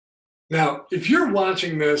Now, if you're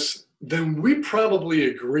watching this, then we probably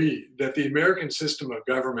agree that the American system of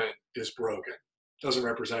government is broken, doesn't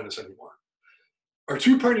represent us anymore. Our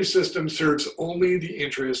two-party system serves only the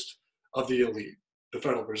interest of the elite, the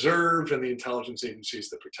Federal Reserve and the intelligence agencies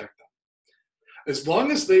that protect them. As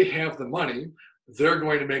long as they have the money, they're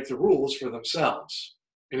going to make the rules for themselves.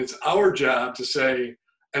 And it's our job to say,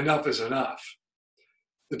 enough is enough.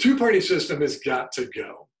 The two-party system has got to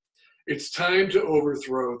go. It's time to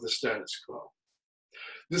overthrow the status quo.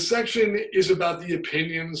 This section is about the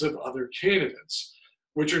opinions of other candidates,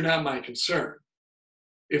 which are not my concern.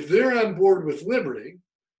 If they're on board with liberty,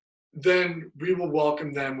 then we will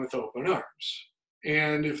welcome them with open arms.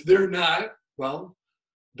 And if they're not, well,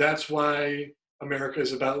 that's why America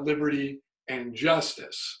is about liberty and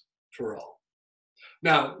justice for all.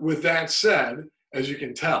 Now, with that said, as you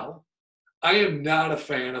can tell, I am not a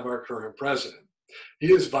fan of our current president.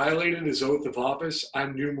 He has violated his oath of office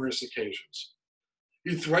on numerous occasions.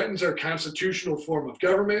 He threatens our constitutional form of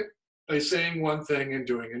government by saying one thing and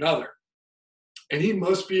doing another. And he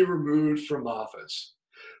must be removed from office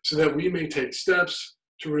so that we may take steps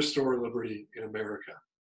to restore liberty in America.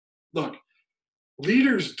 Look,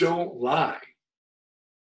 leaders don't lie.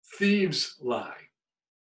 Thieves lie.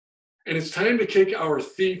 And it's time to kick our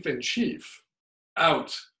thief in chief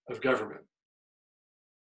out of government.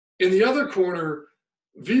 In the other corner,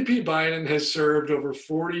 VP Biden has served over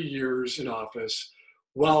 40 years in office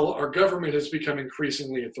while our government has become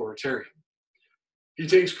increasingly authoritarian. He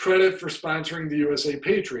takes credit for sponsoring the USA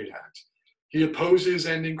Patriot Act. He opposes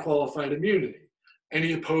ending qualified immunity, and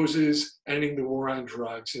he opposes ending the war on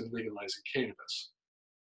drugs and legalizing cannabis.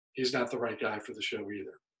 He's not the right guy for the show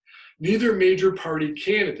either. Neither major party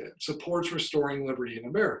candidate supports restoring liberty in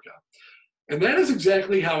America. And that is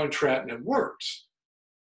exactly how entrapment works.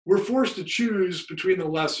 We're forced to choose between the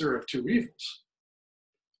lesser of two evils.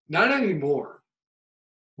 Not anymore.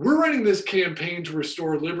 We're running this campaign to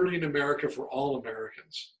restore liberty in America for all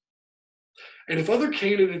Americans. And if other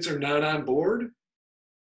candidates are not on board,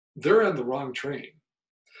 they're on the wrong train.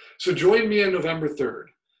 So join me on November 3rd.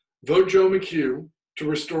 Vote Joe McHugh to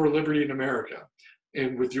restore liberty in America.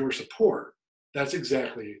 And with your support, that's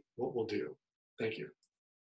exactly what we'll do. Thank you.